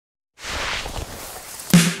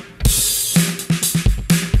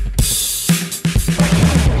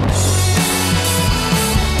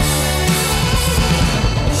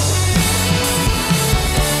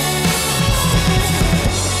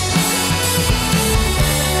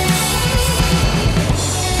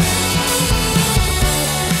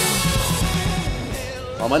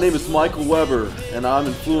My name is Michael Weber, and I'm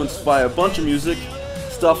influenced by a bunch of music,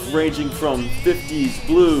 stuff ranging from 50s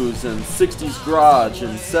blues and 60s garage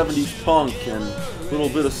and 70s punk and a little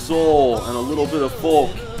bit of soul and a little bit of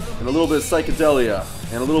folk and a little bit of psychedelia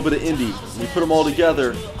and a little bit of indie. And you put them all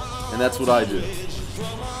together, and that's what I do.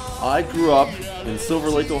 I grew up in Silver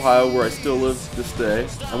Lake, Ohio, where I still live this day.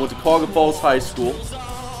 I went to Cuyahoga Falls High School,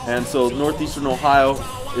 and so northeastern Ohio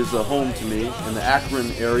is a home to me, in the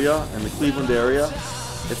Akron area and the Cleveland area.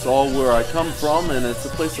 It's all where I come from, and it's a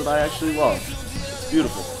place that I actually love. It's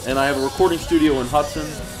beautiful. And I have a recording studio in Hudson,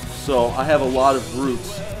 so I have a lot of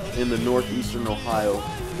roots in the northeastern Ohio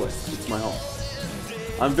place. It's my home.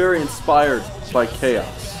 I'm very inspired by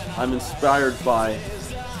chaos. I'm inspired by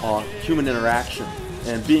human interaction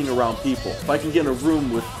and being around people. If I can get in a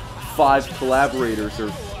room with 5 collaborators or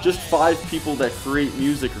just 5 people that create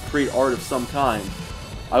music or create art of some kind,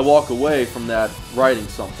 I walk away from that writing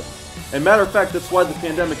something. And matter of fact, that's why the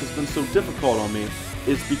pandemic has been so difficult on me,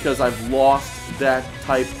 is because I've lost that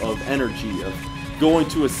type of energy of going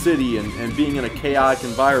to a city and being in a chaotic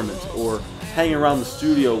environment, or hanging around the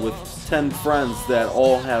studio with 10 friends that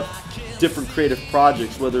all have different creative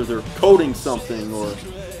projects, whether they're coding something or,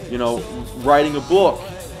 you know, writing a book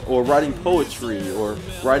or writing poetry or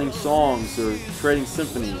writing songs or creating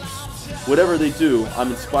symphonies. Whatever they do,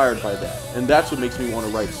 I'm inspired by that, and that's what makes me want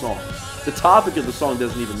to write songs. The topic of the song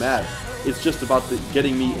doesn't even matter. It's just about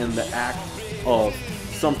getting me in the act of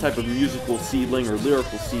some type of musical seedling or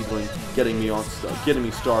lyrical seedling, getting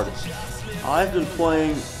me started. I've been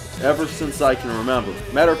playing ever since I can remember.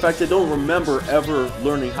 Matter of fact, I don't remember ever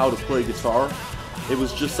learning how to play guitar. It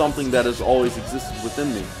was just something that has always existed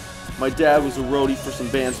within me. My dad was a roadie for some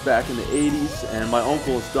bands back in the 80s, and my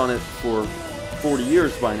uncle has done it for 40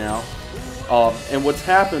 years by now. And what's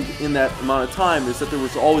happened in that amount of time is that there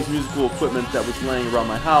was always musical equipment that was laying around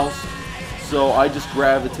my house, so I just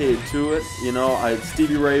gravitated to it. You know,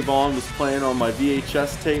 Stevie Ray Vaughan was playing on my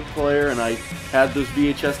VHS tape player, and I had those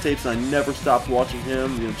VHS tapes, and I never stopped watching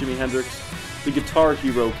him. You know, Jimi Hendrix, the Guitar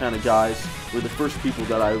Hero kind of guys were the first people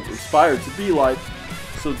that I inspired to be like.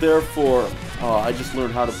 So therefore, I just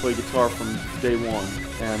learned how to play guitar from day one.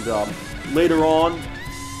 And later on,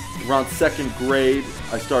 around 2nd grade,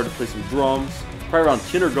 I started to play some drums. Probably around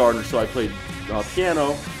kindergarten or so, I played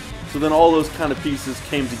piano. So then all those kind of pieces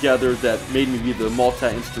came together that made me be the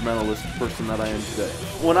multi-instrumentalist person that I am today.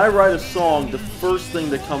 When I write a song, the first thing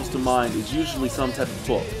that comes to mind is usually some type of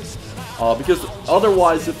hook. Because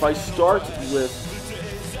otherwise, if I start with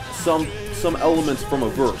some elements from a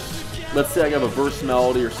verse, let's say I have a verse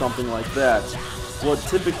melody or something like that, what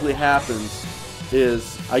typically happens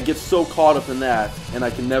is I get so caught up in that, and I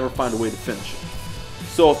can never find a way to finish it.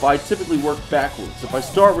 So if I typically work backwards, if I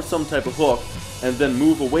start with some type of hook and then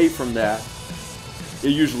move away from that, it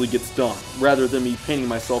usually gets done, rather than me painting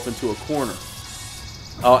myself into a corner.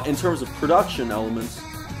 In terms of production elements,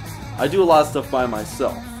 I do a lot of stuff by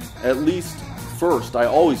myself. At least first, I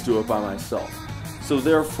always do it by myself. So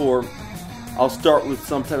therefore, I'll start with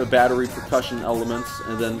some type of battery percussion elements,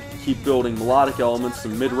 and then keep building melodic elements,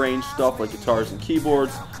 some mid-range stuff like guitars and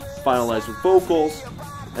keyboards, finalize with vocals,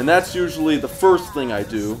 and that's usually the first thing I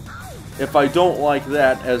do. If I don't like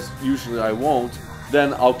that, as usually I won't,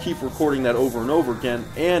 then I'll keep recording that over and over again,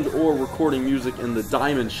 and or recording music in the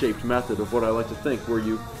diamond-shaped method of what I like to think, where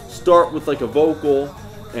you start with like a vocal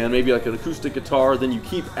and maybe like an acoustic guitar, then you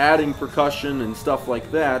keep adding percussion and stuff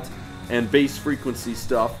like that, and bass frequency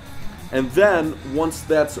stuff. And then, once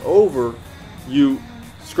that's over, you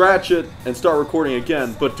scratch it and start recording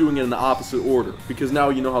again, but doing it in the opposite order, because now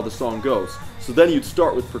you know how the song goes. So then you'd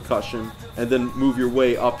start with percussion, and then move your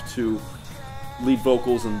way up to lead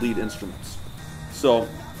vocals and lead instruments. So,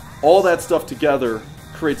 all that stuff together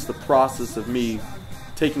creates the process of me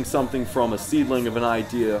taking something from a seedling of an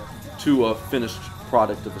idea to a finished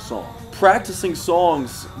product of a song. Practicing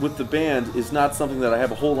songs with the band is not something that I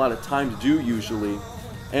have a whole lot of time to do usually.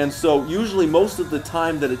 And so usually most of the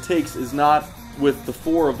time that it takes is not with the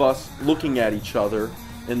 4 of us looking at each other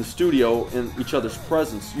in the studio in each other's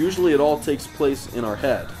presence. Usually it all takes place in our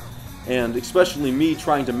head. And especially me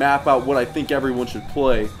trying to map out what I think everyone should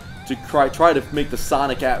play to try to make the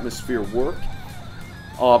sonic atmosphere work.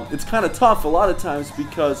 It's kind of tough a lot of times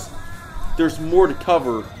because there's more to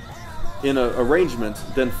cover in an arrangement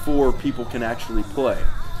than 4 people can actually play.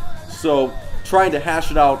 So trying to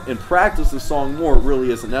hash it out and practice the song more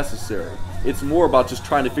really isn't necessary. It's more about just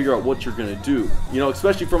trying to figure out what you're going to do. You know,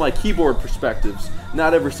 especially from my keyboard perspectives,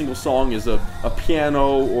 not every single song is a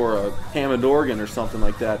piano or a Hammond organ or something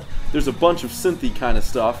like that. There's a bunch of synthy kind of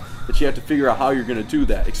stuff that you have to figure out how you're going to do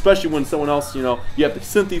that. Especially when someone else, you know, you have the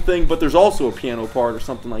synthy thing, but there's also a piano part or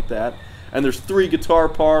something like that. And there's 3 guitar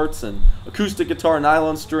parts and acoustic guitar,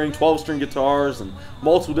 nylon string, 12-string guitars, and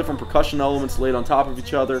multiple different percussion elements laid on top of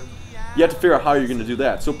each other. You have to figure out how you're going to do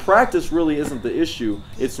that. So practice really isn't the issue.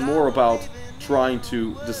 It's more about trying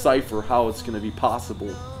to decipher how it's going to be possible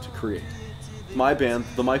to create. My band,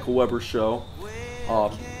 The Michael Weber Show,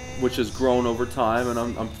 which has grown over time, and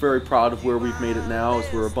I'm very proud of where we've made it now,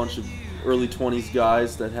 as we're a bunch of early 20s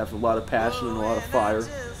guys that have a lot of passion and a lot of fire.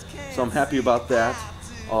 So I'm happy about that.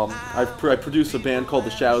 I produce a band called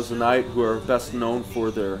The Shadows of Night, who are best known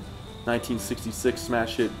for their 1966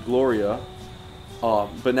 smash hit Gloria.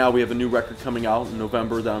 But now we have a new record coming out in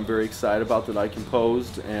November that I'm very excited about, that I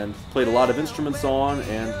composed and played a lot of instruments on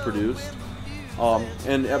and produced.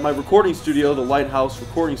 And at my recording studio, the Lighthouse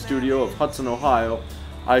Recording Studio of Hudson, Ohio,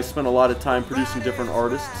 I spent a lot of time producing different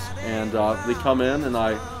artists, and they come in and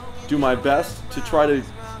I do my best to try to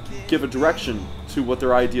give a direction to what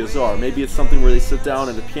their ideas are. Maybe it's something where they sit down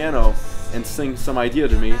at a piano and sing some idea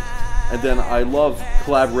to me, and then I love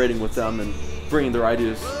collaborating with them and bringing their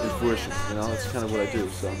ideas in fruition. You know, that's kind of what I do.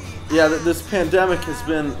 So yeah, this pandemic has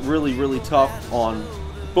been really, really tough on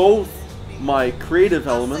both my creative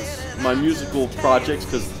elements, my musical projects,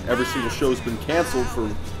 because every single show's been canceled for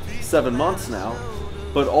 7 months now,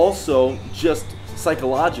 but also just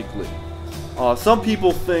psychologically. Some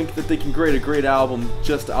people think that they can create a great album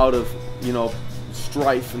just out of, you know,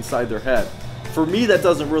 strife inside their head. For me, that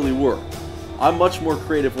doesn't really work. I'm much more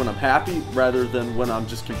creative when I'm happy rather than when I'm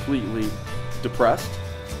just completely depressed.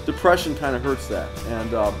 Depression kind of hurts that,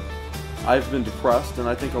 and I've been depressed, and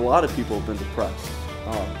I think a lot of people have been depressed.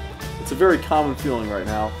 It's a very common feeling right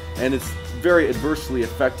now, and it's very adversely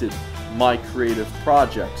affected my creative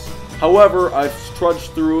projects. However, I've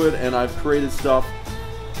trudged through it, and I've created stuff,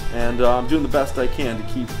 and I'm doing the best I can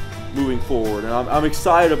to keep moving forward. And I'm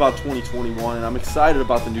excited about 2021, and I'm excited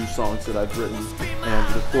about the new songs that I've written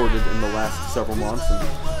and recorded in the last several months. And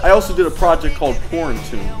I also did a project called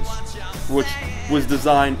Quarantunes, which was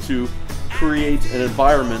designed to create an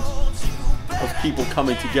environment of people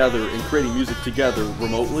coming together and creating music together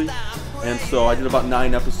remotely. And so I did about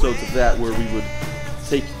 9 episodes of that, where we would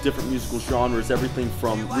take different musical genres, everything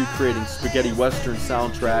from recreating spaghetti western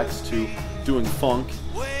soundtracks to doing funk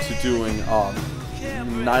to doing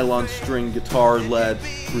nylon string guitar led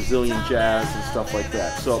Brazilian jazz and stuff like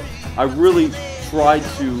that. So I really tried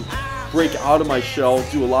to break out of my shell,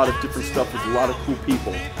 do a lot of different stuff with a lot of cool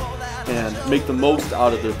people, and make the most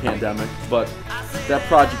out of the pandemic. But that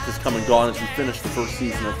project has come and gone as we finished the first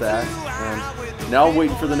season of that, and now I'm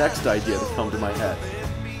waiting for the next idea to come to my head.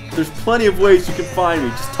 There's plenty of ways you can find me.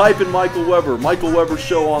 Just type in Michael Weber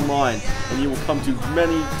Show online, and you will come to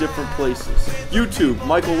many different places. YouTube,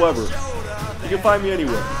 Michael Weber. You can find me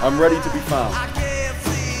anywhere. I'm ready to be found.